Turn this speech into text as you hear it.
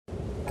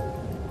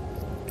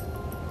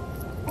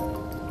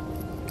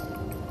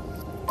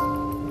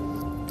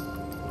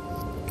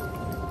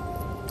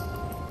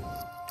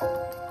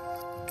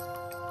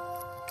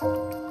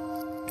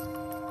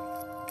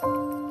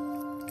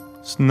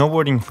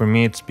Snowboarding for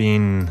me, it's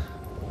been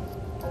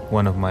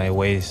one of my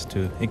ways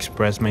to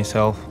express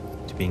myself,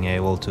 to being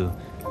able to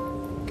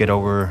get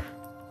over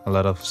a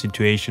lot of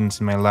situations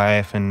in my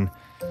life and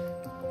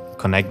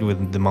connect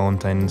with the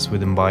mountains,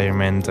 with the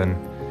environment. And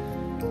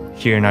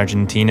here in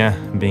Argentina,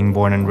 being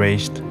born and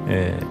raised,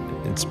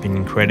 it's been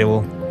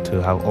incredible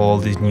to have all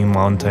these new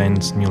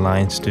mountains, new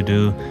lines to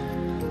do,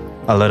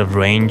 a lot of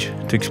range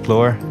to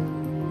explore,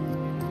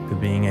 to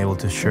being able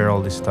to share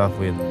all this stuff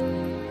with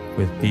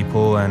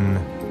people and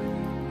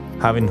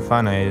having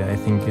fun. I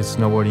think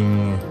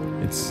snowboarding,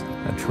 it's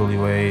a truly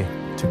way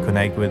to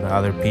connect with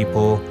other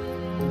people,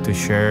 to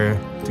share,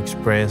 to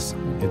express.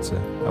 It's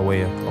a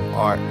way of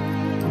art.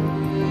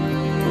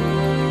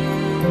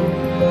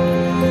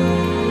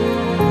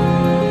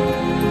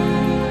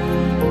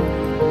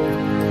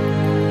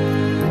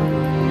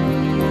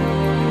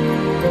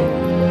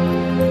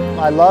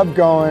 I love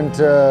going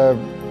to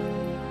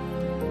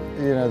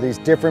these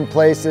different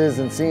places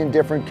and seeing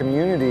different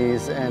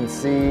communities and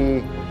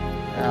see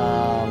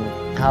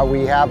how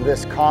we have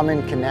this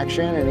common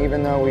connection, and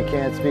even though we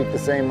can't speak the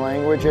same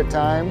language at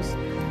times,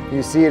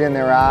 you see it in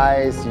their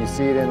eyes, you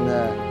see it in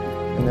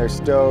their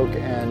stoke,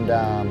 and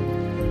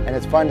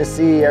it's fun to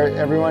see.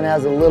 Everyone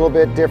has a little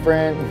bit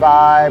different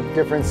vibe,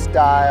 different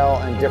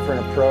style, and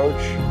different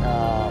approach,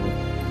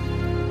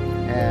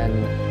 and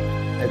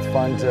it's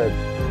fun to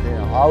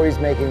always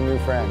making new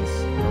friends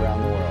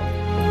around the world.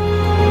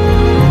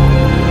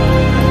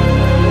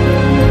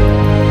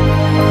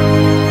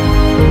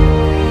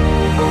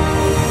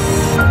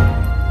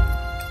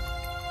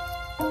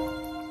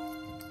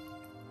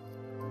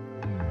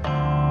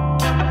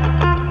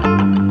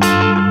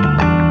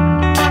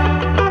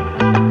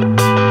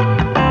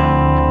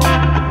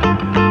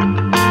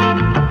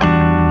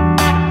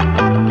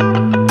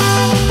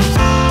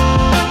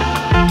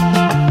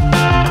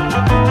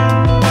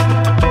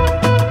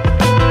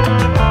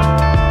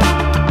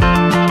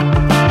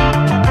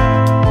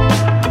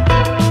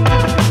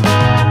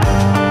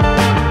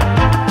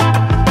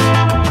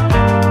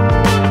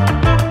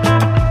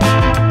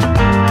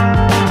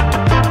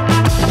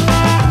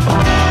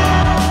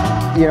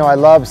 I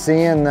love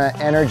seeing the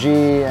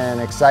energy and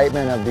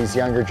excitement of these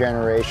younger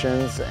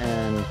generations,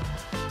 and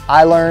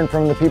I learn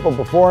from the people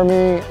before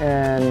me,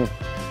 and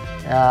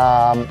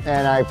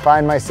I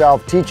find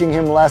myself teaching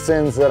him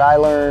lessons that I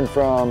learned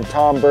from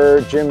Tom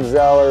Burt, Jim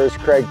Zellers,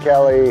 Craig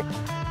Kelly,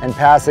 and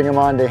passing them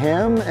on to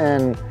him.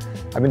 And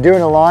I've been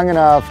doing it long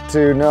enough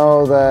to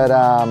know that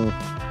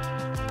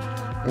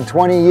in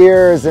 20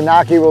 years,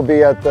 Inaki will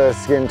be at the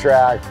skin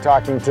track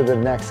talking to the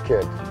next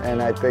kid.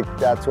 And I think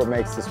that's what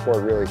makes the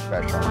sport really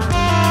special.